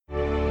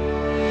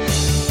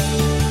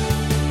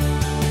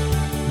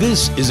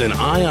This is an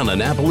Eye on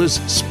Annapolis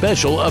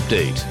special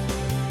update.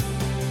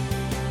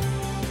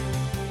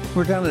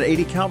 We're down at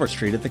 80 Calvert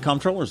Street at the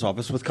Comptroller's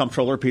office with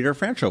Comptroller Peter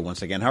Franchot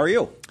once again. How are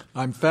you?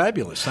 I'm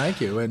fabulous,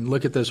 thank you. And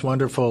look at this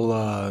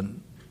wonderful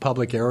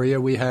public area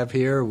we have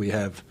here. We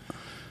have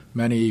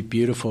many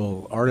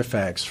beautiful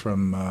artifacts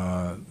from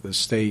the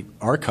state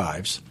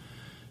archives.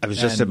 I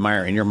was just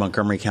admiring your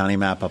Montgomery County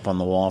map up on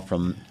the wall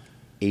from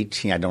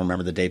 18, I don't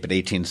remember the date, but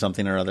 18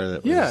 something or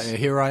other. Yeah,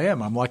 here I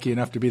am. I'm lucky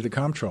enough to be the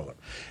Comptroller.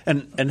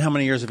 And how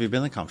many years have you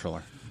been the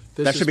Comptroller?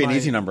 That should be an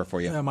easy number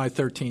for you. My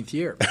 13th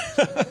year.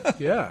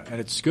 Yeah,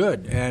 and it's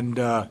good. And,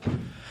 I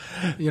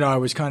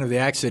was kind of the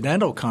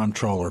accidental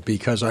Comptroller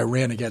because I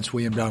ran against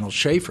William Donald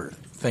Schaefer,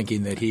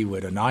 thinking that he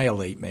would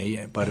annihilate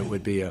me, but it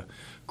would be a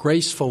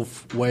graceful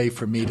way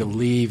for me to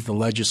leave the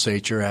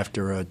legislature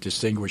after a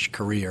distinguished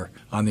career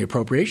on the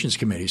Appropriations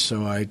Committee.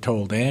 So I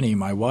told Annie,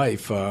 my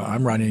wife,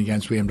 I'm running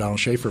against William Donald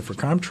Schaefer for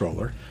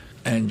Comptroller.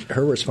 And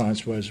her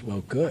response was,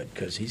 well, good,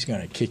 because he's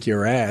going to kick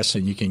your ass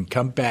and you can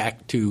come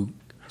back to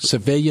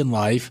civilian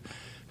life,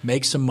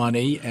 make some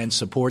money, and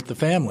support the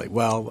family.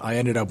 Well, I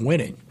ended up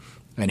winning,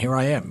 and here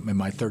I am in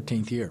my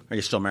 13th year. Are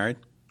you still married?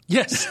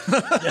 Yes.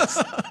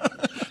 Yes.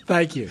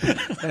 Thank you.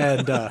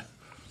 And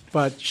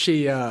but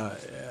she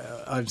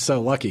I'm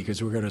so lucky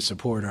because we're going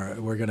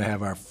to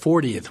have our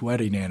 40th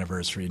wedding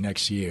anniversary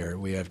next year.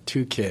 We have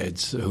 2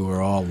 kids who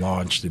are all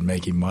launched and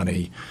making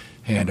money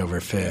hand over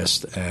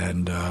fist.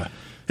 And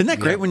isn't that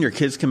great when your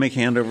kids can make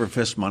hand over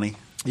fist money?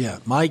 Yeah,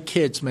 my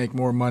kids make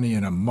more money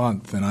in a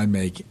month than I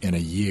make in a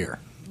year,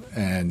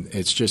 and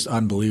it's just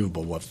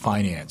unbelievable what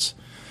finance.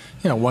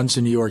 One's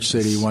in New York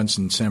City, one's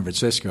in San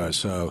Francisco,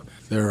 so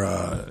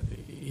they're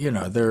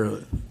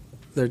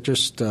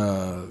just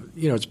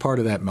it's part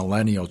of that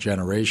millennial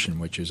generation,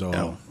 which is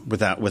all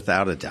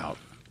without a doubt.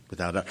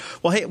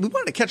 Well, hey, we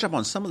wanted to catch up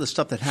on some of the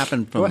stuff that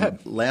happened from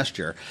last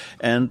year,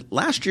 and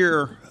last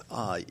year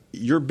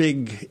your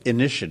big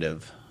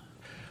initiative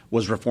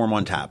was Reform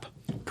on Tap.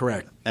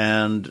 Correct.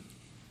 And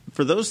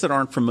for those that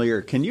aren't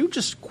familiar, can you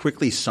just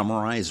quickly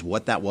summarize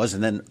what that was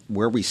and then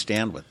where we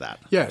stand with that?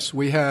 Yes,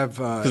 we have.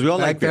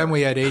 Back then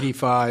we had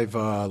 85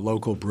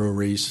 local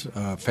breweries,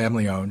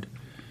 family-owned,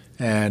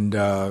 and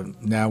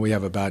now we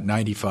have about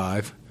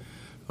 95.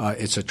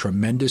 It's a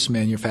tremendous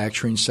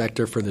manufacturing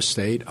sector for the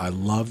state. I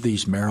love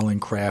these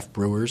Maryland craft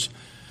brewers.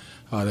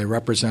 They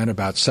represent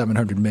about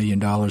 $700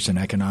 million in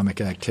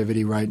economic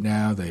activity right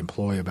now. They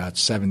employ about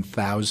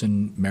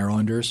 7,000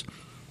 Marylanders.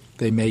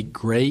 They make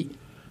great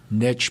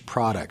niche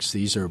products.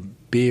 These are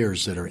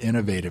beers that are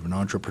innovative and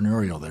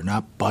entrepreneurial. They're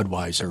not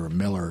Budweiser or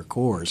Miller or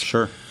Coors.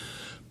 Sure.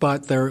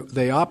 But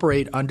they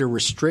operate under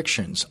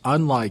restrictions,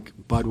 unlike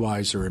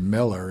Budweiser and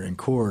Miller and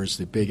Coors,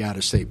 the big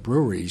out-of-state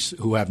breweries,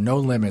 who have no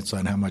limits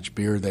on how much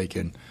beer they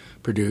can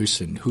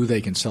produce and who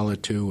they can sell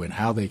it to and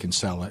how they can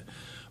sell it.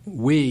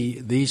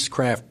 These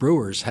craft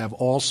brewers, have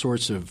all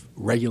sorts of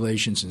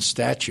regulations and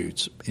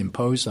statutes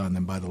imposed on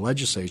them by the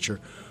legislature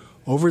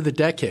over the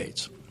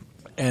decades.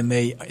 And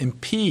they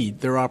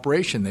impede their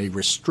operation. They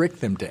restrict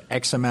them to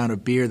X amount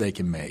of beer they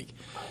can make.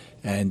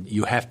 And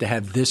you have to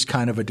have this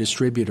kind of a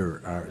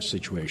distributor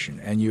situation.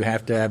 And you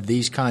have to have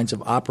these kinds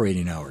of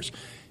operating hours.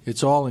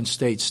 It's all in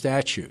state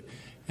statute.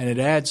 And it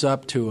adds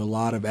up to a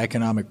lot of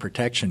economic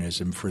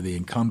protectionism for the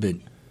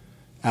incumbent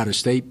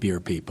out-of-state beer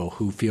people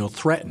who feel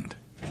threatened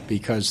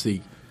because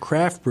the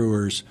craft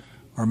brewers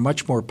are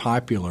much more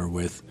popular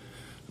with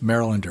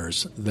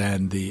Marylanders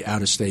than the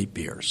out-of-state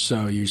beers.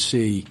 So you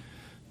see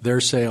their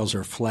sales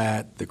are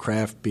flat, the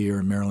craft beer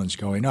in Maryland's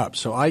going up.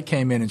 So I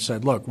came in and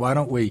said, look, why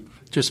don't we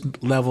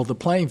just level the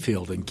playing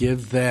field and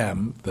give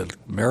them, the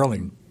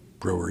Maryland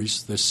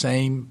breweries, the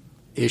same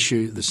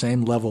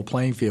level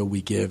playing field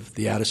we give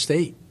the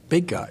out-of-state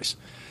big guys.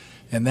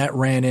 And that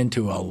ran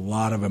into a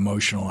lot of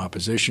emotional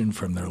opposition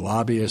from their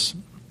lobbyists,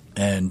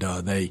 and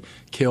they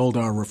killed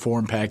our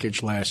reform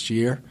package last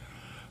year.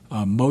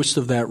 Most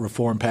of that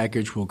reform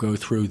package will go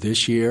through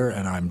this year,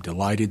 and I'm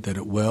delighted that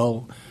it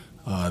will.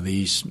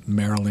 These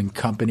Maryland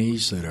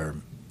companies that are,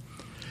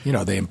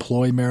 they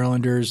employ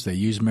Marylanders, they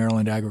use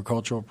Maryland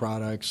agricultural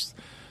products,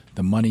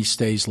 the money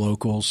stays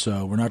local.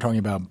 So we're not talking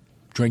about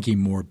drinking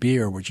more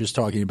beer. We're just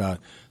talking about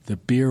the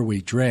beer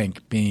we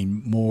drink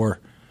being more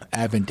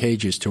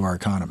advantageous to our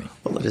economy.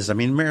 Well, it is. I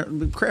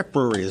mean, craft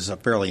brewery is a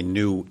fairly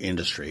new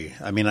industry.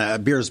 I mean,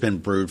 beer has been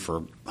brewed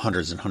for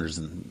hundreds and hundreds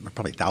and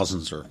probably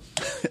thousands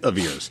of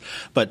years.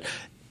 But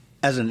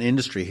as an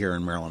industry here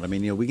in Maryland, I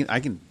mean,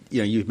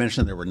 you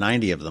mentioned there were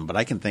 90 of them, but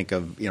I can think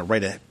of,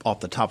 right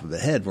off the top of the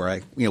head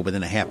where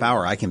within a half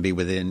hour, I can be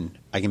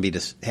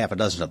just half a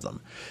dozen of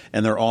them.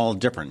 And they're all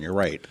different. You're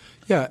right.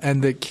 Yeah.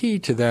 And the key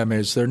to them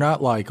is they're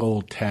not like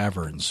old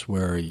taverns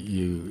where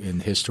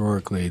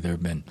historically there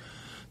have been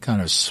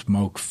kind of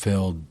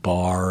smoke-filled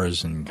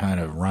bars and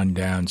kind of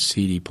run-down,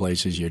 seedy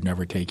places you'd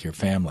never take your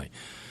family.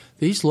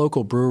 These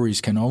local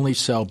breweries can only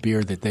sell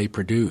beer that they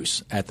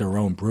produce at their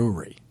own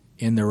brewery,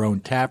 in their own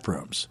tap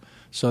rooms.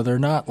 So they're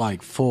not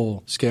like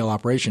full-scale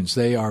operations.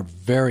 They are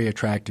very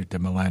attractive to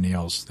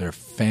millennials. They're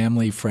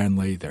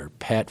family-friendly. They're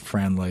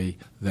pet-friendly.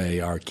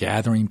 They are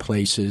gathering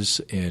places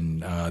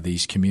in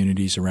these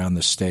communities around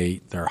the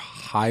state. They're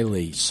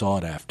highly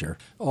sought after.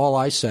 All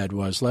I said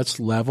was, let's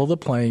level the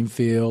playing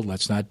field.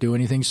 Let's not do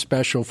anything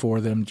special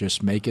for them.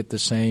 Just make it the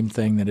same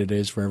thing that it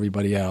is for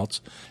everybody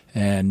else.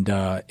 And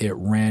it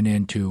ran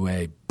into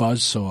a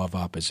buzzsaw of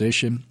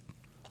opposition.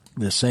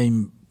 The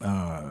same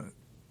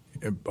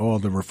all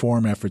the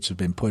reform efforts have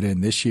been put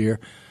in this year.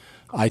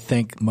 I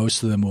think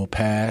most of them will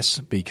pass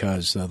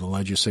because the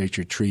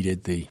legislature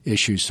treated the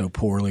issue so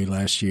poorly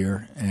last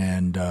year,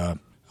 and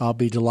I'll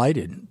be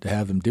delighted to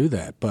have them do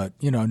that. But,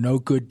 no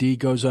good deed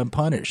goes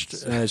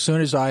unpunished. As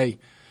soon as I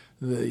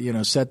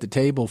set the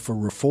table for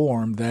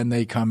reform, then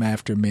they come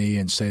after me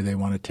and say they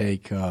want to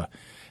take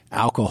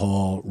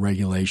alcohol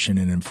regulation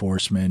and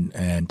enforcement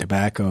and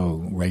tobacco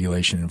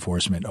regulation and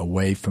enforcement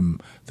away from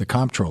the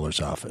comptroller's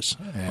office.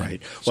 And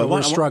right. So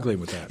we're struggling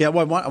with that. Yeah,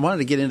 well, I wanted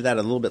to get into that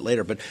a little bit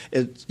later. But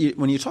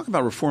when you talk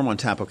about reform on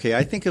tap, okay,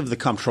 I think of the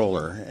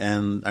comptroller.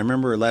 And I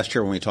remember last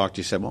year when we talked,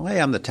 you said, well, hey,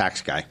 I'm the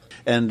tax guy.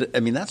 And, I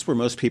mean, that's where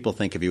most people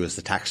think of you as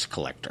the tax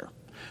collector.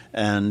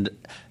 And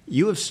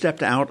you have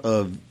stepped out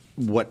of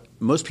what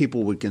most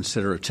people would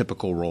consider a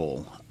typical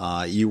role.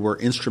 You were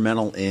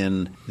instrumental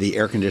in the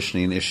air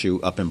conditioning issue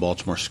up in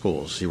Baltimore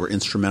schools. You were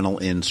instrumental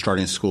in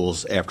starting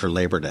schools after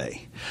Labor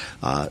Day,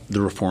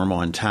 the reform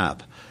on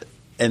tap.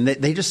 And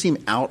they just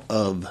seem out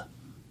of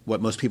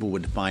what most people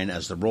would define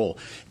as the role.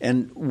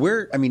 And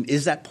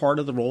is that part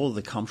of the role of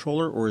the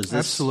comptroller, or is this?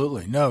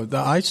 Absolutely. No,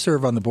 I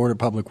serve on the Board of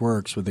Public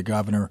Works with the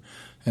governor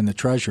and the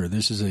treasurer.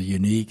 This is a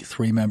unique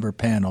 3-member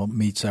panel,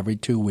 meets every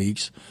 2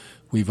 weeks.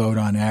 We vote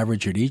on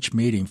average at each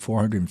meeting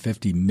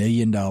 $450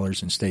 million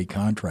in state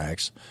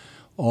contracts.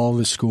 All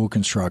the school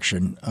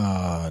construction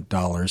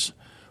dollars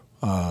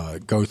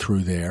go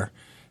through there.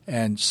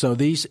 And so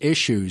these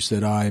issues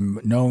that I'm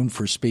known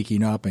for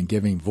speaking up and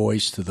giving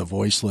voice to the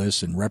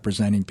voiceless and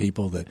representing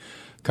people that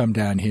come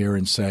down here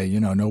and say,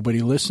 nobody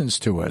listens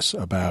to us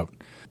about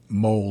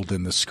mold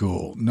in the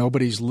school.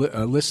 Nobody's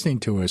listening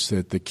to us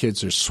that the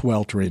kids are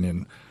sweltering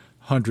in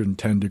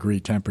 110-degree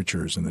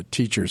temperatures and the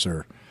teachers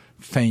are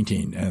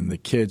fainting and the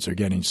kids are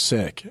getting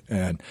sick,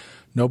 and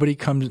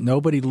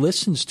nobody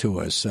listens to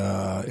us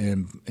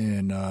in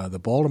the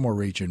Baltimore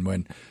region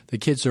when the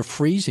kids are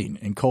freezing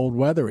in cold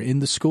weather in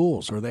the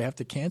schools or they have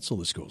to cancel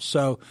the schools.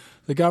 So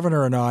the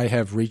governor and I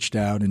have reached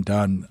out and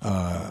done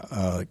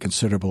a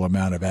considerable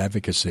amount of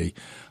advocacy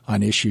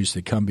on issues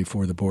that come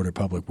before the Board of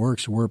Public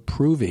Works. We're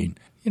approving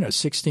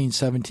 $16,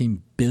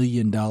 $17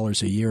 billion a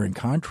year in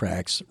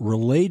contracts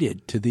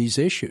related to these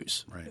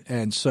issues. Right.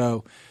 And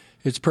so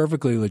it's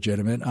perfectly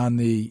legitimate. On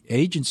the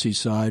agency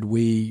side,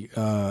 we,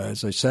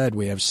 as I said,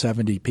 we have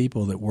 70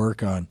 people that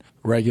work on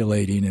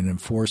regulating and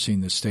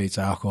enforcing the state's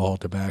alcohol,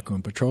 tobacco,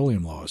 and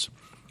petroleum laws.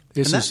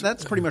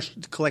 That's pretty much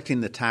collecting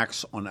the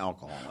tax on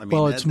alcohol. I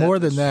mean, it's more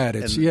than that.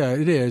 It is,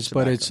 tobacco.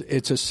 But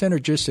it's a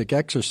synergistic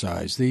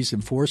exercise. These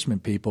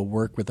enforcement people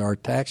work with our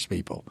tax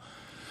people.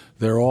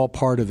 They're all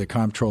part of the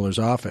comptroller's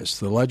office.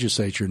 The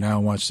legislature now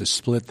wants to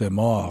split them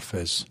off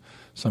as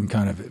some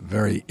kind of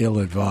very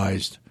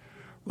ill-advised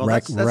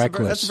reckless.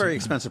 That's a very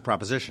expensive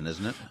proposition,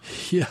 isn't it?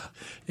 Yeah.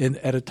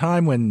 At a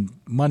time when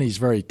money's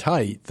very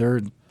tight,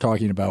 they're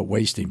talking about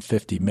wasting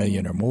 $50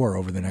 million or more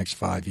over the next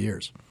 5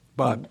 years.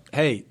 But,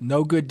 hey,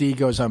 no good deed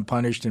goes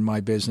unpunished in my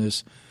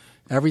business.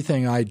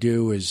 Everything I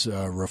do is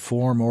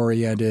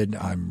reform-oriented.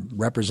 I'm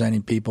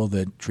representing people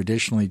that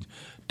traditionally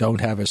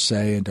don't have a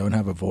say and don't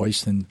have a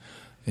voice in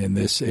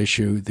this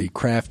issue. The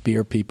craft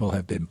beer people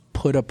have been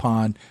put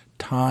upon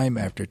time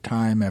after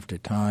time after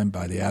time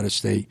by the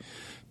out-of-state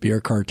beer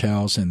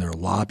cartels and their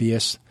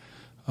lobbyists.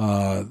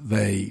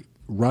 They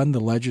run the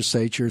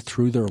legislature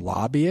through their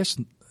lobbyists.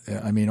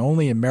 I mean,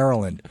 only in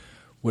Maryland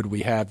would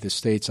we have the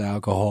state's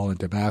alcohol and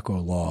tobacco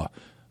law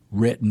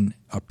written,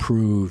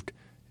 approved,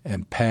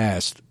 and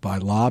passed by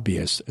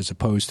lobbyists as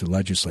opposed to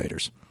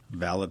legislators.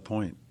 Valid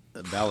point.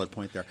 A valid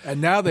point there.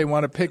 And now they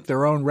want to pick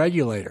their own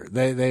regulator.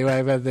 They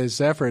have this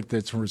effort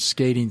that's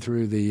skating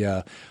through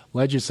the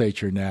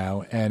legislature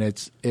now, and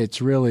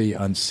it's really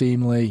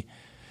unseemly.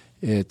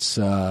 It's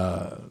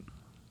become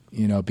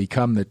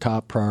the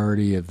top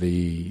priority of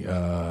the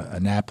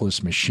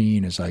Annapolis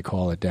Machine, as I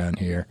call it down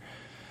here,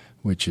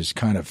 which is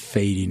kind of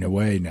fading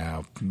away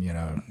now.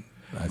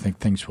 I think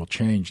things will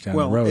change down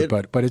the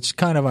road, but it's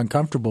kind of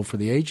uncomfortable for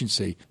the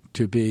agency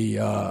to be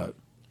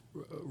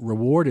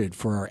rewarded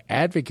for our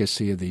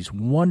advocacy of these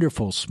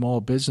wonderful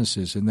small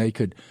businesses, and they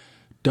could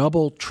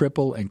double,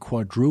 triple, and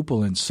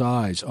quadruple in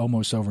size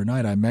almost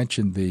overnight. I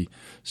mentioned the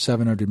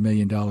 $700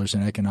 million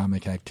in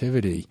economic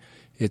activity.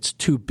 It's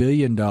 $2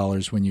 billion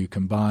when you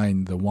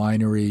combine the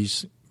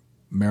wineries,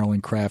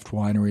 Maryland Craft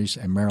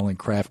Wineries, and Maryland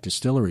Craft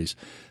Distilleries.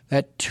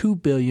 That $2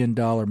 billion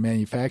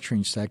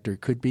manufacturing sector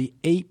could be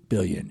 $8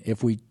 billion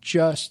if we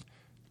just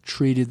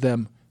treated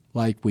them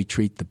like we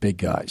treat the big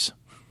guys.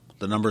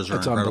 The numbers are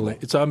incredible.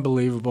 It's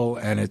unbelievable,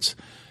 and it's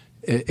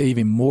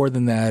even more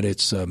than that.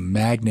 It's a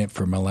magnet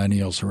for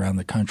millennials around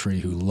the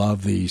country who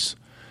love these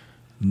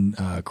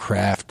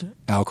craft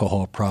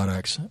alcohol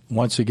products.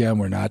 Once again,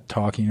 we're not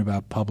talking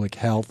about public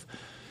health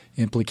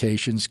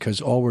implications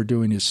because all we're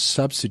doing is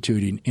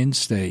substituting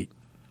in-state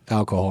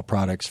alcohol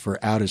products for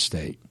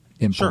out-of-state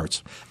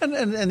imports. Sure.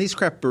 And these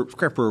craft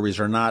breweries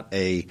are not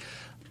a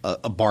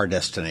bar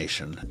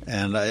destination.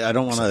 And I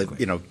don't want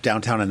to,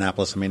 downtown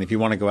Annapolis, I mean, if you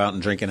want to go out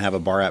and drink and have a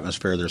bar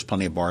atmosphere, there's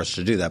plenty of bars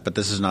to do that. But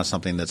this is not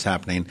something that's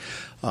happening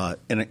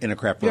in a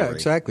craft brewery. Yeah,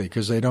 exactly,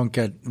 because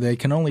they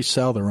can only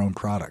sell their own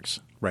products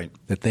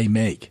that they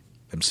make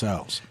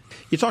themselves.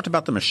 You talked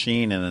about the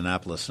machine in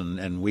Annapolis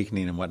and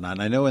weakening and whatnot.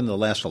 And I know in the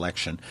last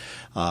election,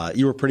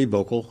 you were pretty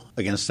vocal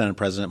against Senate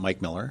President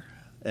Mike Miller.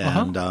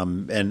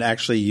 And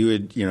actually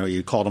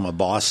you called him a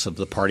boss of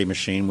the party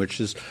machine,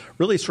 which is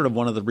really sort of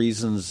one of the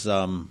reasons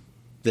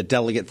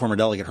that former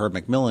Delegate Herb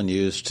McMillan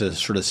used to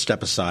sort of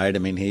step aside. I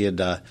mean, he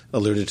had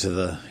alluded to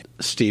the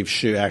Steve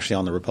Shue. Actually,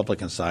 on the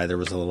Republican side, there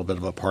was a little bit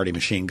of a party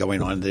machine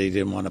going on that he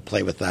didn't want to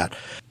play with that.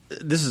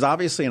 This is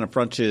obviously an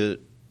affront to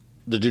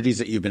the duties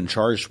that you've been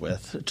charged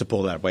with to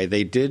pull that way.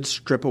 They did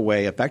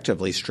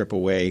effectively strip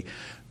away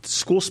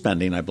school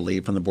spending, I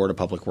believe, from the Board of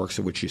Public Works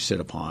at which you sit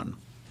upon.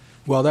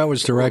 Well, that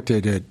was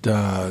directed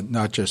at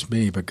not just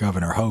me, but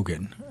Governor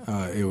Hogan.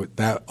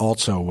 That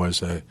also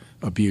was an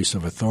abuse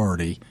of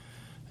authority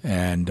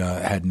and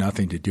had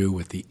nothing to do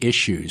with the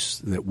issues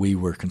that we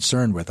were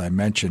concerned with. I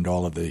mentioned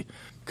all of the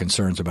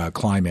concerns about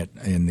climate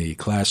in the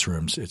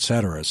classrooms, et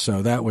cetera.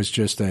 So that was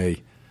just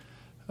a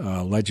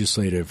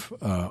legislative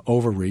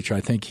overreach. I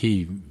think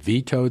he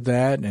vetoed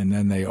that, and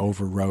then they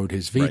overrode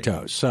his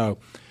veto. Right. So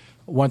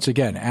once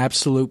again,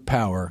 absolute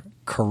power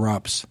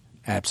corrupts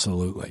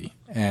absolutely.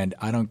 And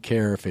I don't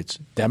care if it's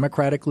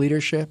Democratic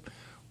leadership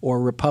or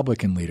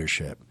Republican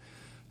leadership.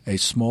 A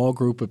small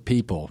group of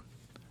people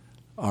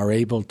are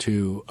able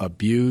to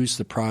abuse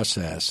the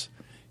process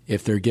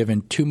if they're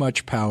given too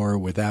much power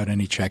without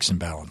any checks and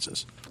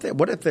balances.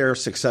 What if they're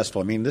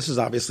successful? I mean, this is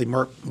obviously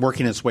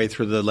working its way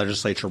through the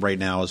legislature right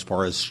now as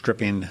far as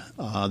stripping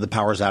the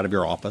powers out of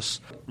your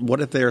office. What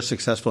if they're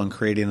successful in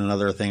creating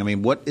another thing? I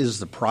mean, what is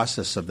the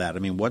process of that? I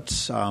mean,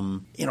 what's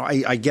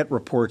I get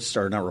reports,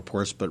 or not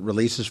reports, but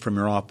releases from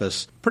your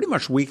office pretty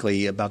much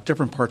weekly about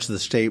different parts of the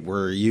state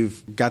where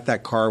you've got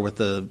that car with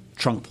the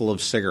trunk full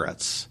of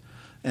cigarettes.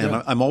 And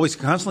yeah. I'm always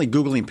constantly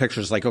Googling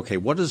pictures like, okay,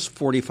 what does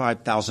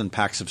 45,000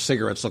 packs of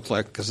cigarettes look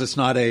like? Because it's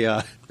not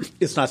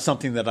it's not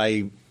something that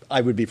I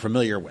would be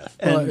familiar with.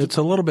 Well, it's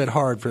a little bit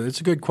hard.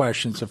 It's a good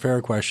question. It's a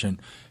fair question.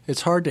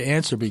 It's hard to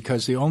answer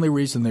because the only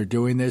reason they're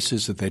doing this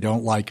is that they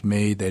don't like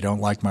me. They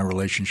don't like my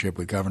relationship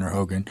with Governor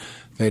Hogan.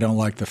 They don't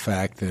like the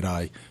fact that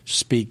I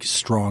speak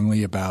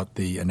strongly about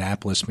the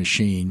Annapolis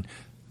Machine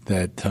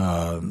that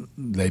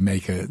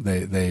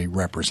they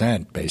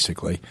represent,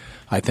 basically.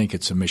 I think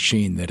it's a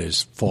machine that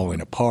is falling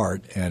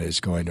apart and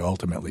is going to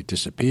ultimately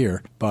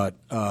disappear. But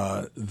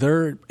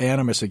their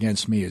animus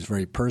against me is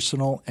very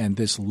personal, and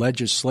this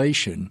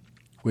legislation,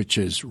 which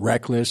is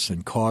reckless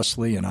and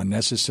costly and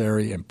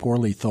unnecessary and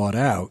poorly thought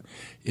out,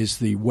 is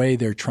the way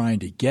they're trying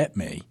to get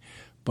me.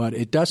 But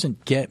it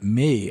doesn't get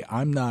me.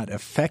 I'm not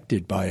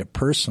affected by it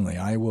personally.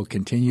 I will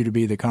continue to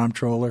be the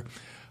comptroller.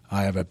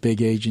 I have a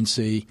big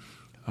agency.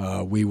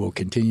 We will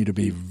continue to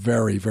be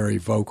very, very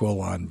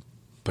vocal on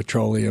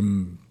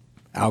petroleum,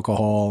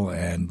 alcohol,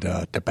 and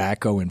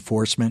tobacco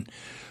enforcement.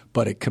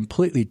 But it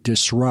completely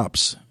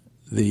disrupts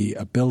the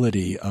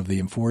ability of the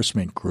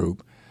enforcement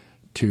group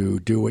to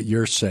do what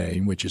you're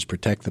saying, which is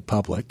protect the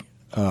public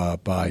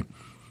by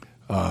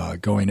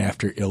going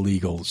after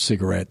illegal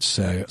cigarette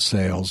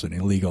sales and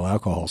illegal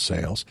alcohol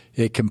sales.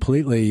 It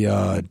completely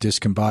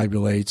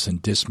discombobulates and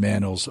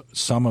dismantles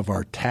some of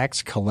our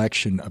tax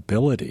collection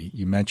ability.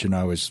 You mentioned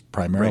I was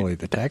primarily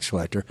the tax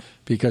collector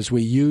because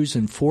we use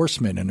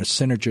enforcement in a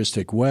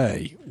synergistic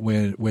way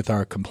with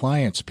our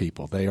compliance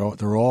people.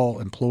 They're all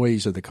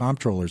employees of the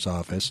comptroller's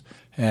office,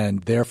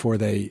 and therefore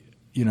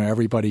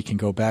everybody can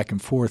go back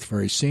and forth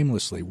very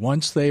seamlessly.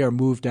 Once they are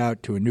moved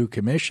out to a new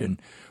commission,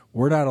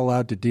 we're not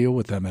allowed to deal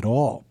with them at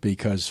all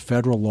because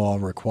federal law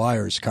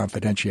requires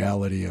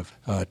confidentiality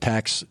of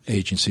tax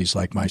agencies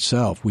like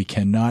myself. We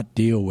cannot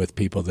deal with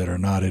people that are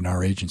not in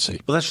our agency.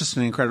 Well, that's just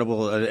an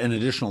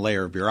additional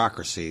layer of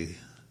bureaucracy.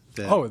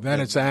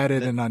 It's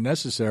added and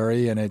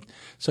unnecessary,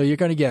 so you're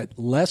going to get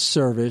less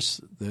service.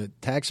 The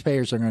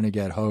taxpayers are going to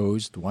get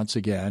hosed once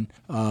again.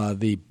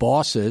 The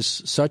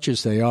bosses, such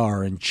as they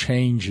are, and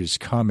change is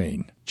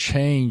coming.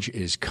 Change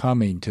is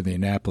coming to the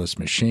Annapolis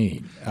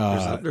Machine.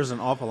 There's an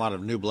awful lot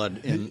of new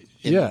blood in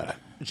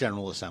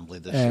General Assembly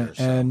this year.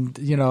 So.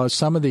 And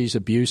some of these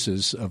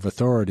abuses of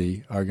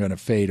authority are going to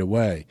fade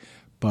away,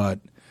 but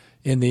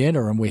in the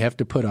interim, we have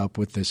to put up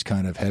with this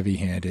kind of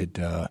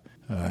heavy-handed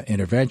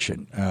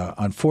intervention.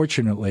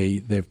 Unfortunately,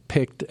 they've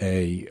picked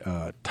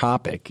a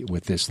topic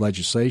with this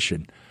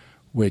legislation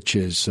which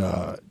is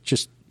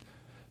just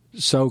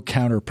so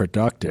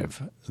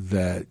counterproductive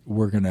that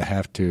we're going to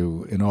have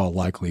to, in all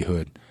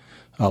likelihood,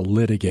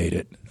 litigate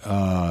it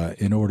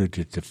in order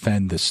to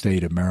defend the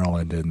state of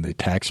Maryland and the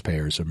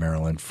taxpayers of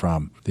Maryland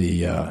from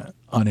the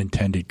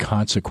unintended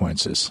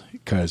consequences,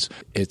 because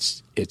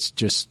it's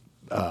just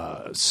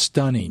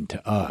stunning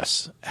to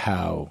us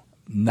how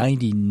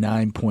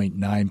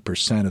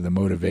 99.9% of the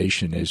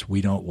motivation is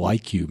we don't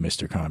like you,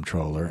 Mr.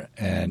 Comptroller,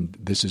 and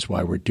this is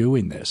why we're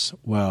doing this.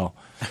 Well,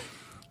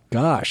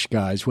 gosh,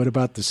 guys, what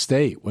about the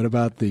state? What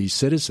about the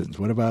citizens?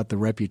 What about the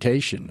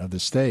reputation of the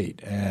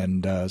state?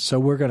 And so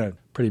we're going to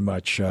pretty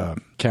much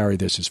carry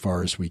this as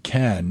far as we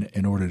can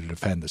in order to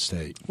defend the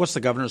state. What's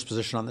the governor's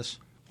position on this?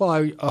 Well,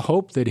 I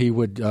hope that he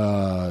would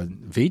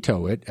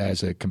veto it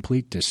as a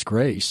complete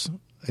disgrace.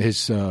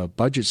 His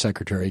budget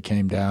secretary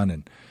came down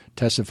and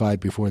testified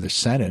before the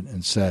Senate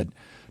and said,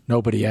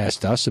 nobody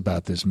asked us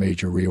about this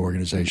major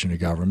reorganization of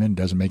government.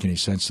 It doesn't make any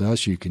sense to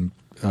us. You can,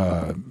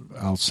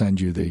 I'll send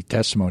you the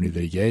testimony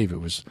that he gave. It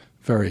was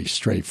very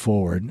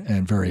straightforward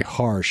and very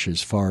harsh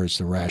as far as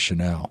the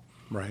rationale.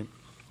 Right.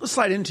 Let's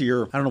slide into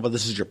your, I don't know if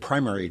this is your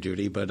primary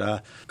duty,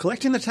 but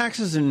collecting the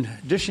taxes and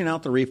dishing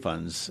out the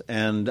refunds.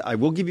 And I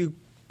will give you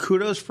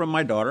kudos from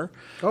my daughter.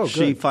 Oh, good.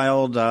 She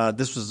filed,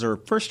 this was her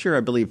first year, I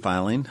believe,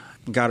 filing.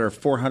 Got her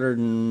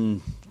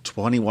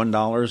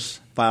 $421,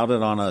 filed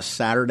it on a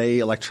Saturday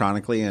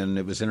electronically, and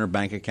it was in her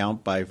bank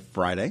account by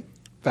Friday.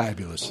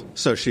 Fabulous.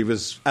 So she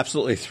was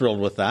absolutely thrilled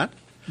with that.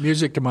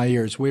 Music to my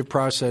ears. We've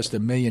processed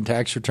 1 million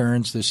tax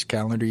returns this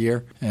calendar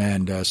year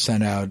and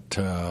sent out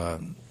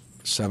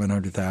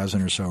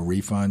 700,000 or so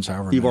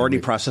refunds. You've already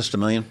processed 1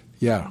 million?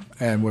 Yeah,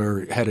 and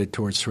we're headed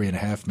towards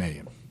 3.5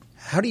 million.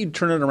 How do you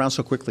turn it around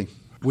so quickly?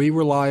 We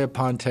rely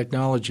upon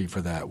technology for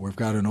that. We've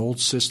got an old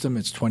system.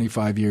 It's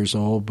 25 years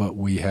old, but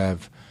we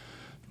have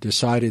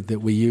decided that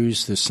we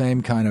use the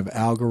same kind of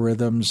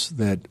algorithms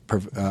that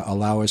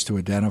allow us to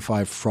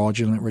identify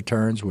fraudulent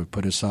returns. We've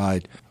put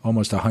aside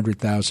almost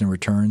 100,000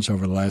 returns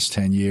over the last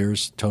 10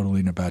 years,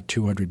 totaling about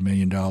 $200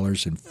 million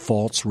in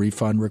false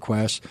refund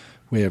requests.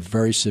 We have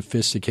very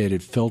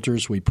sophisticated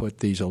filters we put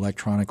these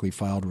electronically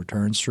filed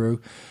returns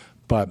through.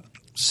 But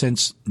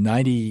since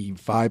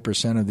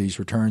 95% of these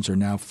returns are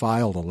now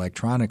filed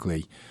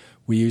electronically,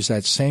 we use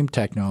that same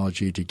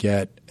technology to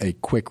get a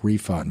quick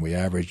refund. We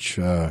average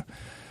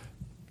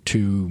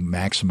 2,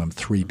 maximum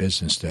 3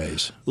 business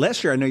days.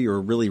 Last year, I know you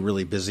were really,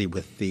 really busy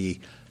with the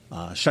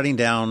shutting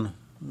down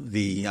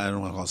the, I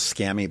don't want to call it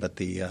scammy, but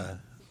the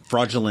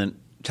fraudulent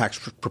tax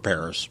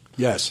preparers.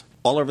 Yes.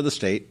 All over the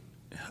state.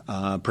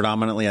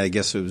 Predominantly, I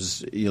guess it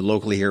was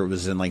locally here. It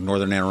was in like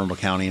northern Anne Arundel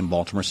County and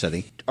Baltimore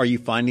City. Are you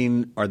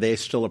finding, are they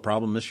still a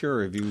problem this year,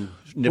 or have you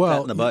nipped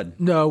that in the bud?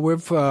 No,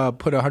 we've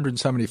put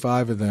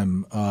 175 of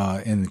them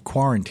in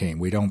quarantine.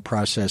 We don't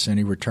process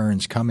any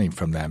returns coming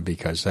from them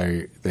because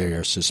they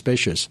are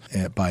suspicious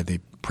by the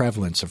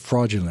prevalence of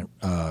fraudulent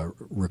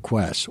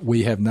requests.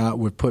 We have not.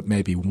 We've put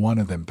maybe one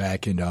of them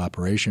back into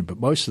operation, but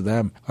most of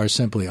them are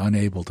simply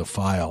unable to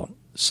file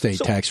state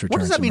tax returns. What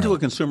does that mean to a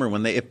consumer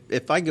when they,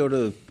 if I go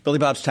to Billy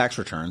Bob's Tax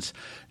Returns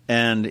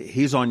and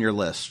he's on your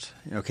list,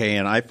 okay,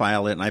 and I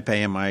file it and I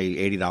pay him my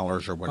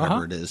 $80 or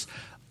whatever it is,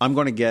 I'm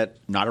going to get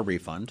not a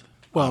refund.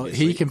 Well,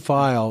 obviously.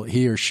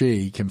 he or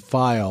she can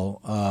file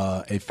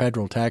a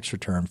federal tax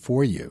return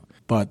for you,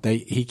 but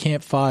he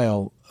can't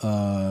file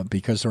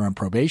because they're on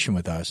probation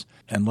with us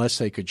unless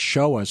they could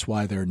show us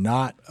why they're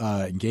not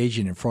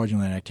engaging in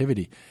fraudulent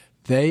activity.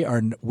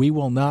 We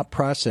will not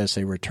process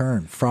a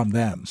return from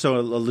them. So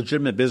a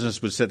legitimate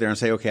business would sit there and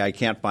say, okay, I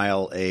can't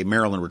file a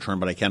Maryland return,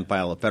 but I can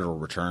file a federal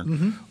return.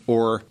 Mm-hmm.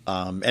 Or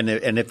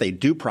and if they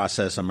do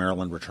process a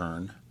Maryland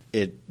return,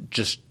 it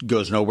just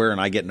goes nowhere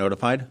and I get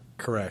notified?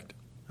 Correct.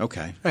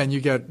 Okay. And you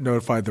get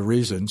notified the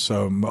reason,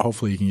 so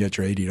hopefully you can get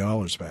your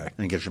 $80 back.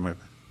 And get your money.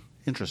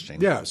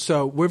 Interesting. Yeah,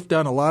 so we've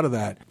done a lot of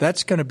that.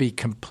 That's going to be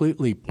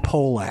completely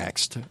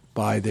poleaxed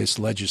by this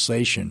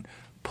legislation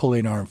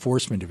pulling our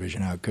enforcement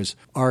division out, because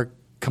our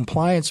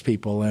compliance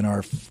people and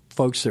our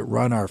folks that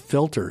run our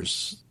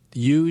filters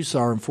use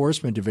our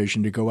enforcement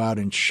division to go out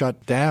and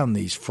shut down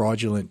these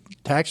fraudulent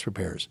tax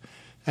preparers.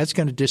 That's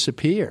going to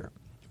disappear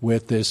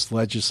with this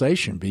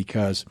legislation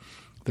because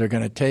they're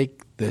going to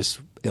take this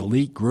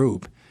elite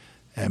group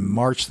and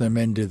march them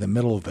into the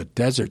middle of the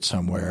desert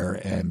somewhere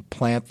and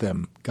plant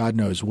them God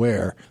knows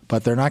where,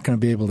 but they're not going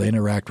to be able to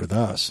interact with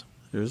us.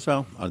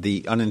 So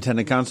the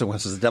unintended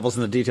consequences, the devil's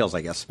in the details, I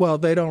guess. Well,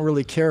 they don't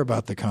really care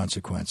about the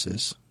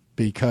consequences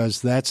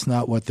because that's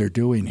not what they're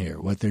doing here.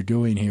 What they're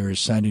doing here is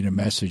sending a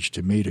message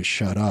to me to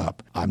shut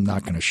up. I'm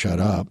not going to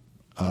shut up.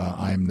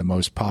 I'm the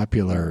most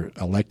popular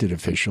elected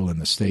official in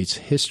the state's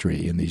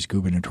history in these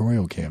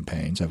gubernatorial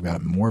campaigns. I've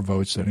gotten more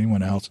votes than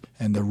anyone else.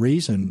 And the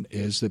reason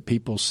is that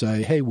people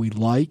say, hey, we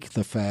like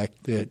the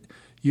fact that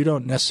you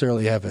don't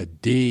necessarily have a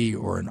D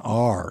or an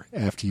R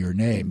after your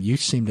name. You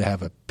seem to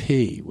have a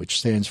P, which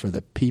stands for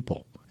the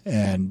people.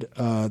 And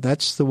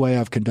that's the way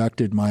I've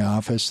conducted my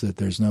office, that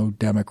there's no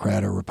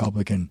Democrat or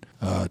Republican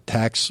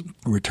tax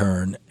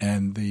return.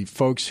 And the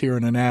folks here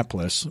in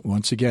Annapolis,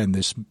 once again,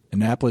 this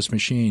Annapolis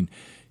Machine,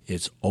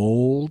 it's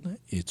old,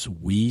 it's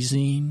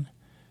wheezing,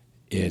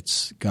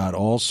 it's got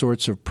all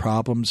sorts of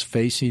problems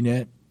facing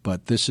it,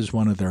 but this is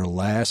one of their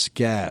last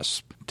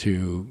gasps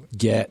to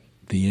get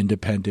the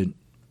independent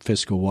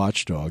fiscal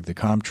watchdog, the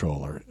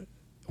comptroller.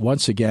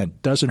 Once again,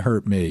 doesn't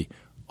hurt me,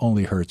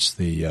 only hurts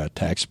the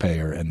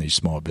taxpayer and these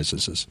small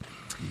businesses.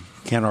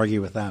 Can't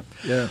argue with that.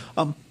 Yeah.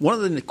 One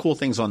of the cool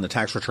things on the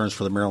tax returns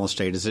for the Maryland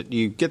state is that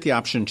you get the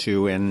option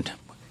to, and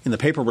in the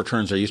paper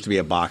returns there used to be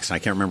a box, and I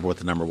can't remember what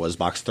the number was,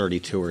 box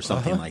 32 or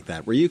something like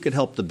that, where you could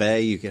help the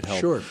Bay, you could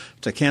help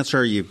to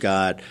cancer, you've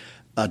got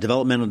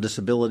developmental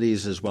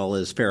disabilities as well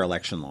as fair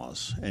election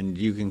laws, and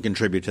you can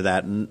contribute to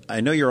that. And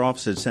I know your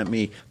office had sent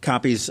me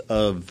copies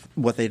of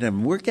what they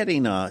did. We're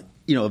getting of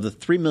the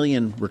 3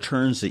 million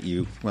returns that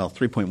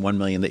 3.1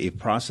 million that you've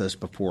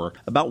processed before,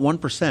 about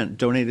 1%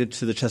 donated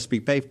to the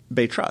Chesapeake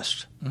Bay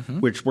Trust,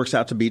 which works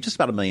out to be just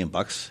about $1 million.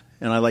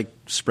 And I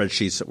like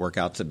spreadsheets that work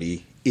out to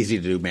be easy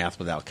to do math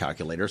without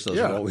calculators. Those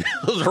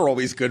are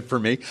always good for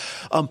me,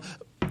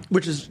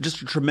 which is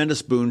just a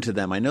tremendous boon to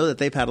them. I know that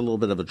they've had a little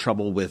bit of a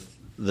trouble with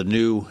the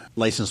new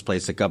license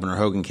plates that Governor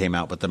Hogan came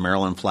out with the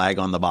Maryland flag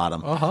on the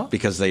bottom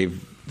because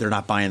they're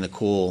not buying the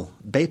cool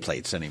Bay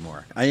plates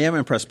anymore. I am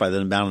impressed by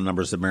the amount of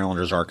numbers that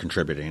Marylanders are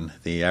contributing.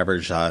 The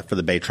average for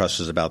the Bay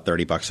Trust is about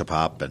 $30 a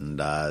pop, and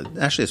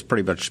actually it's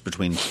pretty much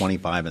between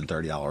 $25 and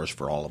 $30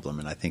 for all of them,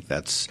 and I think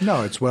that's –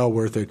 No, it's well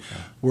worth it.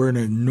 We're an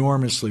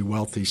enormously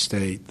wealthy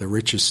state, the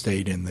richest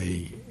state in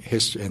the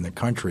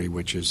country,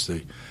 which is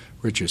the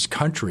richest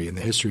country in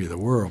the history of the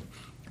world.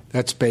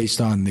 That's based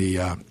on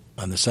the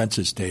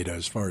census data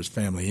as far as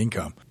family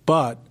income.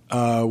 But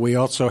we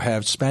also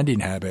have spending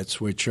habits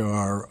which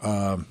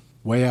are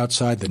way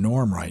outside the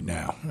norm right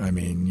now. I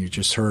mean, you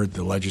just heard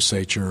the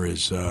legislature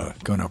is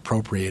going to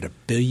appropriate $1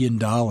 billion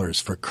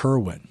for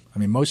Kerwin. I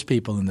mean, most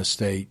people in the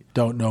state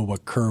don't know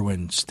what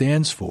Kerwin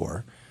stands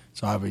for.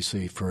 It's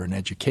obviously for an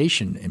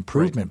education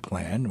improvement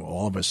plan.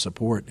 All of us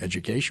support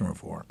education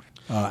reform.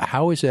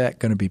 How is that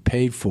going to be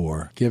paid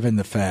for given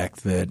the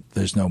fact that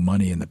there's no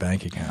money in the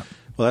bank account?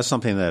 Well, that's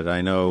something that I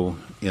know,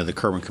 the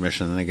Kerwin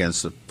Commission, and again,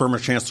 the former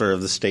chancellor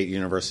of the state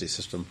university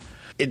system,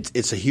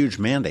 it's a huge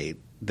mandate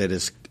that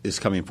is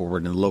coming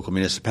forward, and the local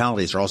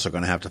municipalities are also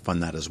going to have to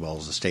fund that as well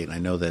as the state. And I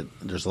know that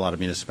there's a lot of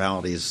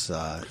municipalities,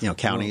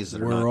 counties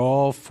that are not. We're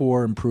all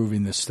for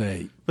improving the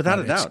state. Without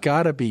a doubt. It's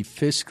got to be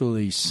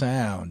fiscally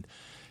sound.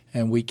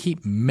 And we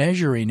keep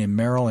measuring in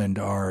Maryland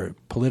our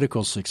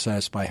political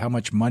success by how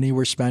much money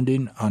we're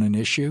spending on an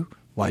issue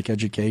like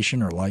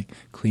education or like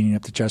cleaning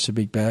up the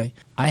Chesapeake Bay.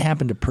 I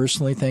happen to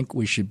personally think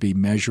we should be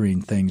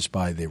measuring things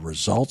by the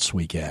results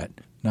we get,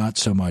 not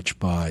so much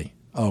by,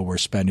 we're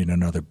spending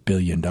another $1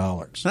 billion.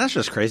 That's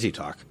just crazy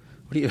talk.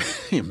 What are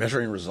you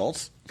measuring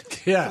results?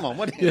 Yeah. Come on,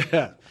 what are you?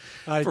 Yeah.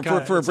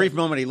 For a brief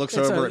moment, he looks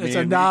over at me. It's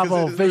a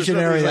novel,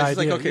 visionary idea. It's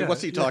like, okay,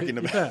 what's he talking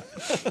about?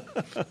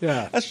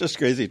 Yeah. That's just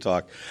crazy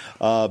talk.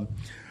 Well,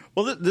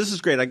 this is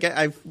great.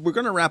 We're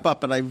going to wrap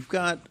up, and I've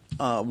got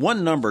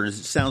one number. It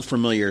sounds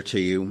familiar to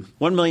you.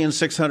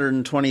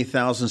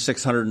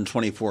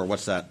 1,620,624.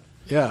 What's that?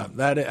 Yeah,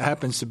 that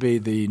happens to be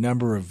the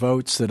number of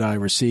votes that I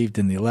received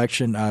in the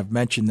election. I've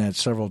mentioned that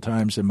several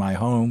times in my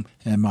home,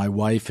 and my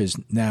wife has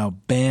now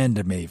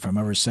banned me from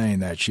ever saying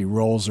that. She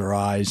rolls her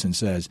eyes and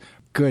says,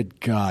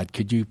 "Good God,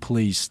 could you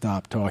please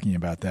stop talking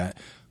about that?"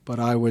 But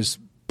I was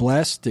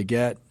blessed to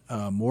get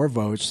more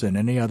votes than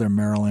any other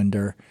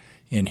Marylander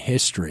in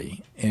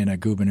history in a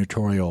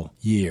gubernatorial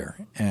year.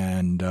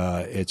 And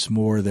it's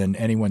more than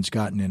anyone's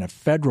gotten in a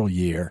federal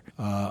year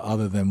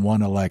other than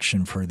one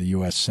election for the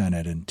U.S.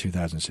 Senate in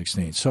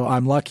 2016. So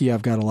I'm lucky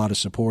I've got a lot of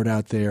support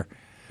out there.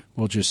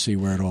 We'll just see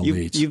where it all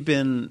leads.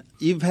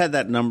 You've had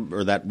that number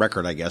or that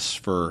record, I guess,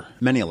 for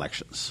many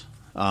elections.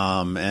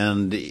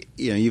 And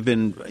you've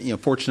been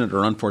fortunate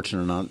or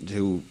unfortunate enough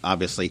to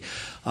obviously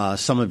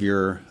some of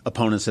your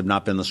opponents have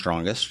not been the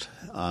strongest.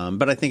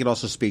 But I think it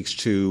also speaks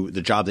to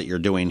the job that you're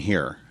doing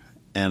here.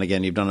 And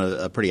again, you've done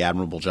a pretty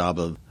admirable job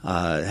of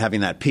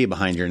having that P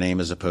behind your name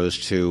as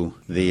opposed to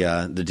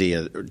the D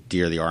or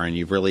the R. And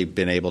you've really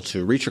been able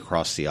to reach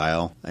across the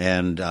aisle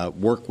and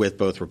work with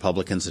both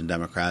Republicans and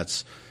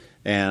Democrats.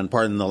 And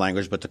pardon the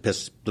language, but to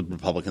piss the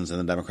Republicans and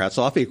the Democrats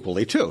off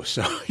equally too.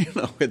 So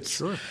it's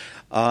sure.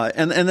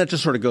 And that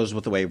just sort of goes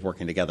with the way of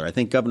working together. I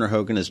think Governor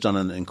Hogan has done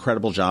an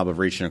incredible job of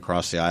reaching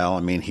across the aisle.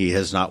 I mean, he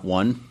has not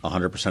won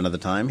 100% of the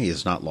time. He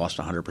has not lost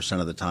 100%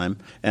 of the time.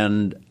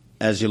 And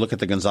as you look at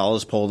the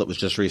Gonzalez poll that was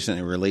just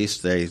recently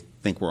released, they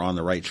think we're on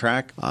the right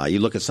track. You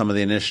look at some of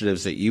the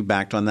initiatives that you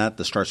backed on that,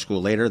 the Start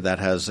School Later, that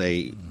has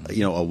a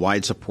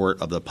wide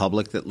support of the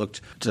public that looked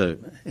to.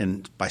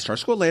 And by Start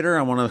School Later,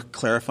 I want to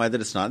clarify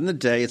that it's not in the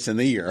day; it's in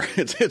the year.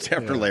 It's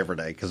after Labor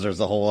Day because there's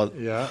a whole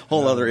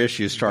other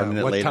issue starting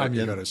at later. What time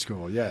you go to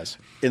school? Yes,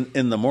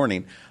 in the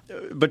morning.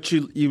 But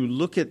you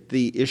look at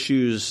the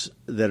issues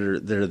that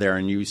are there,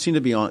 and you seem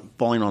to be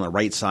falling on the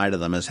right side of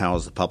them as how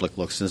the public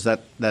looks. Is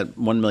that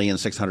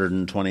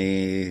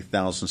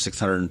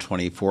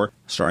 1,620,624?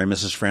 Sorry,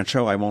 Mrs.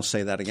 Franchot, I won't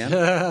say that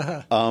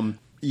again.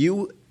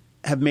 You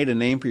have made a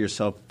name for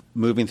yourself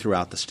moving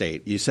throughout the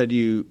state. You said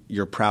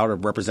you're proud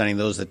of representing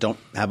those that don't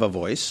have a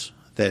voice.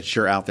 that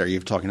you're out there.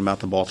 You're talking about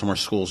the Baltimore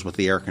schools with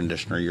the air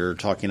conditioner. You're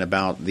talking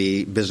about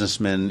the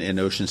businessmen in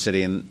Ocean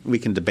City, and we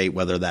can debate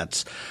whether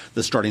that's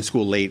the starting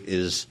school late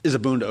is a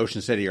boon to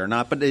Ocean City or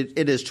not, but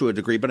it is to a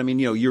degree. But I mean,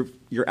 you're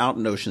out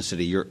in Ocean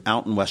City, you're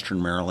out in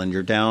Western Maryland,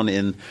 you're down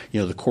in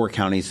the core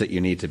counties that you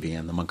need to be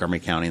in, the Montgomery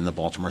County and the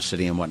Baltimore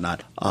City and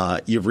whatnot.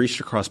 You've reached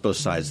across both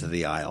sides of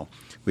the aisle.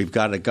 We've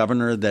got a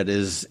governor that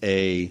is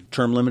a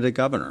term-limited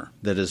governor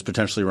that is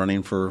potentially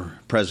running for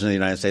president of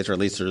the United States, or at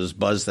least there's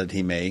buzz that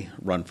he may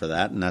run for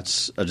that, and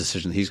that's a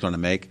decision he's going to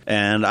make.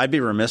 And I'd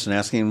be remiss in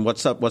asking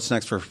what's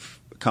next for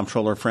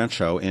Comptroller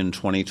Franchot in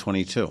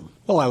 2022.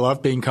 Well, I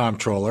love being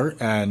comptroller,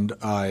 and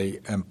I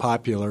am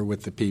popular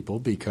with the people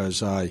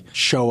because I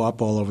show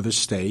up all over the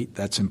state.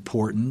 That's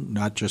important,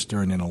 not just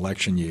during an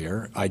election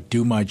year. I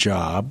do my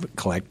job,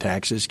 collect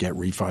taxes, get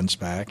refunds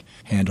back,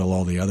 handle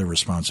all the other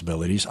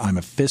responsibilities. I'm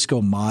a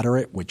fiscal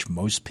moderate, which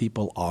most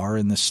people are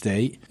in the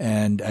state.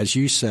 And as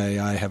you say,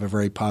 I have a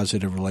very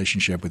positive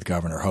relationship with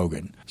Governor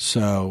Hogan.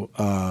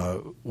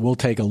 So we'll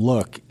take a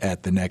look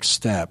at the next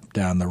step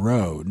down the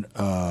road.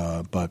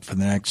 But for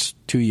the next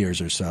 2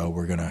 years or so,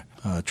 we're going to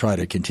try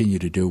to continue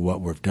to do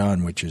what we've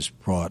done, which has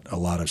brought a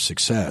lot of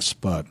success.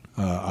 But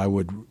I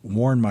would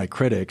warn my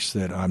critics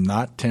that I'm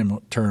not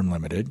term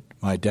limited.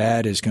 My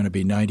dad is going to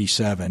be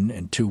 97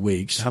 in 2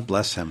 weeks. God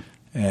bless him.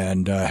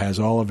 And has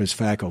all of his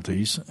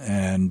faculties.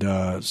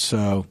 And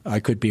so I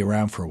could be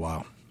around for a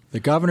while. The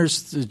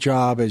governor's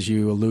job, as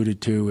you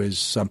alluded to, is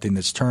something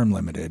that's term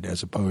limited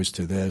as opposed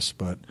to this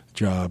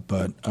job.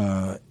 But,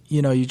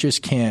 you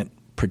just can't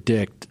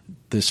predict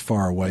this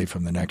far away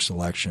from the next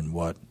election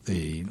what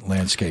the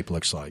landscape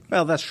looks like.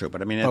 Well, that's true,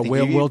 but I mean, I think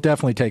we'll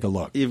definitely take a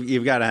look.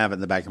 You've got to have it in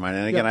the back of your mind.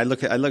 And again, I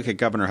look at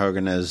Governor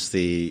Hogan as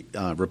the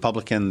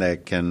Republican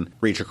that can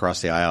reach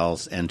across the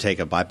aisles and take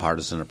a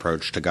bipartisan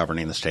approach to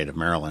governing the state of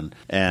Maryland.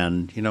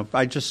 And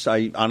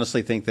I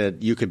honestly think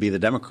that you could be the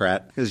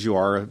Democrat because you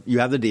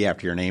have the D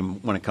after your name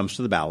when it comes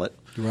to the ballot.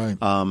 Right.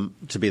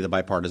 To be the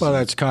bipartisan. Well,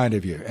 that's kind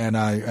of you,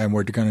 and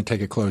we're going to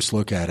take a close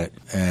look at it.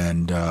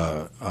 And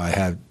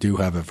I do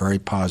have a very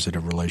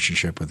positive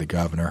relationship with the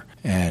governor,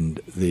 and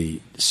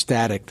the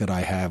static that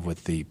I have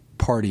with the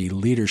party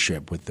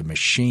leadership, with the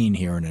machine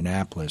here in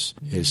Annapolis,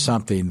 is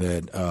something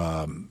that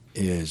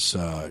is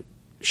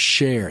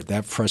shared.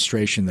 That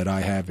frustration that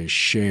I have is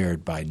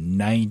shared by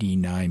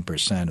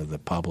 99% of the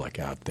public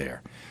out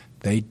there.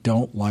 They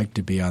don't like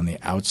to be on the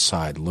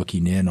outside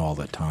looking in all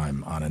the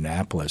time on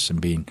Annapolis and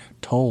being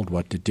told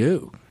what to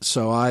do.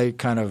 So I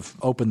kind of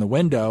open the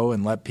window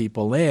and let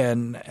people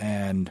in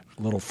and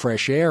a little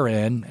fresh air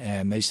in,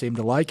 and they seem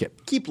to like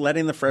it. Keep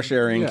letting the fresh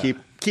air in. Yeah.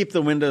 Keep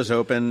the windows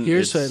open.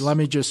 Let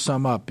me just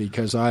sum up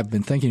because I've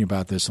been thinking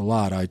about this a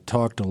lot. I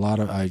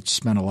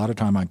spent a lot of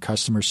time on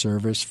customer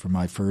service for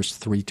my first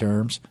 3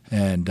 terms,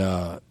 and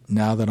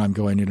now that I'm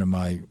going into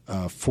my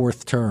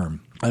 4th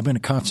term, I'm going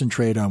to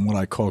concentrate on what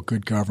I call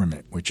good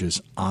government, which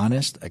is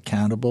honest,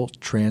 accountable,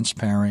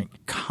 transparent,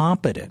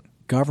 competent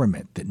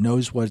government that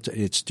knows what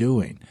it's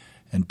doing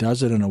and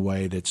does it in a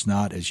way that's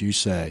not, as you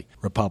say,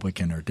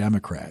 Republican or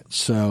Democrat.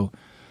 So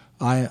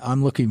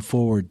I'm looking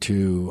forward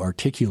to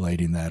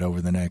articulating that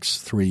over the next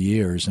 3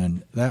 years,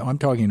 and I'm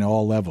talking at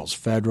all levels,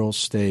 federal,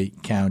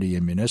 state, county,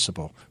 and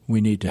municipal.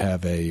 We need to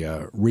have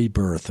a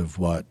rebirth of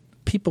what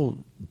people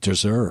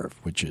deserve,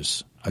 which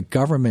is a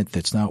government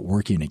that's not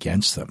working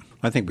against them.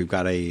 I think we've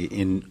got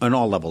on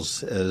all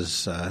levels,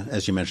 as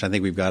you mentioned, I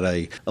think we've got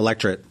a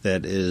electorate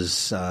that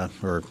is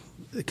or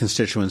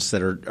constituents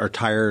that are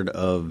tired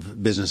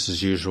of business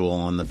as usual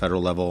on the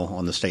federal level,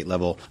 on the state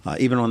level,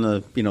 even on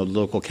the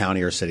local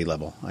county or city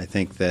level. I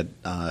think that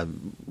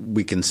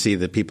we can see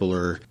that people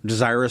are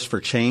desirous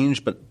for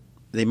change, but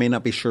they may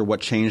not be sure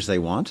what change they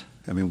want.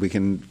 I mean, we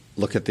can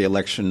look at the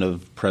election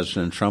of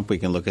President Trump. We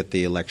can look at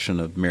the election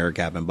of Mayor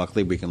Gavin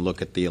Buckley. We can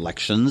look at the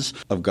elections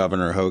of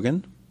Governor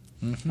Hogan.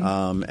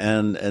 Mm-hmm.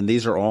 And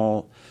these are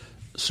all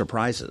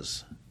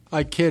surprises.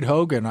 I kid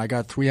Hogan. I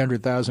got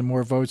 300,000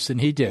 more votes than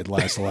he did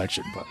last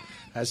election. But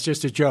that's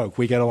just a joke.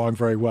 We get along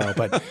very well.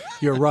 But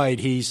you're right.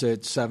 He's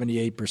at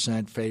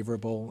 78%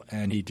 favorable,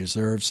 and he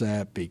deserves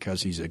that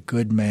because he's a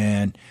good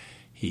man.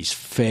 He's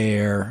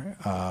fair.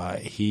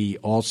 He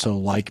also,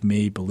 like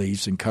me,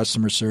 believes in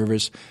customer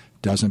service,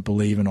 doesn't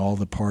believe in all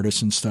the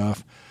partisan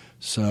stuff.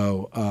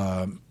 So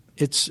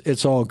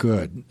it's all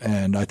good.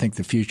 And I think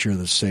the future of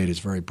the state is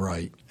very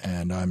bright.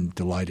 And I'm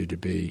delighted to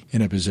be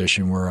in a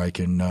position where I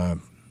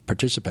can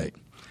participate.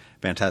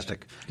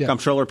 Fantastic. Yeah.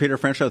 Comptroller Peter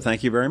Franchot,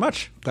 thank you very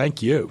much.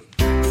 Thank you.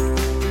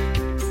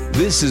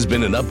 This has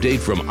been an update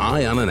from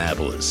Eye on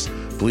Annapolis.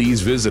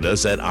 Please visit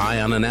us at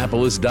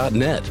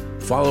eyeonannapolis.net.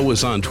 Follow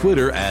us on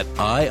Twitter at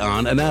Eye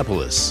on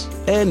Annapolis.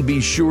 And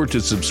be sure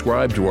to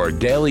subscribe to our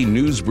daily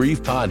news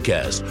brief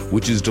podcast,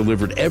 which is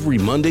delivered every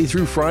Monday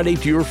through Friday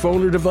to your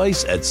phone or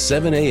device at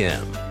 7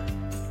 a.m.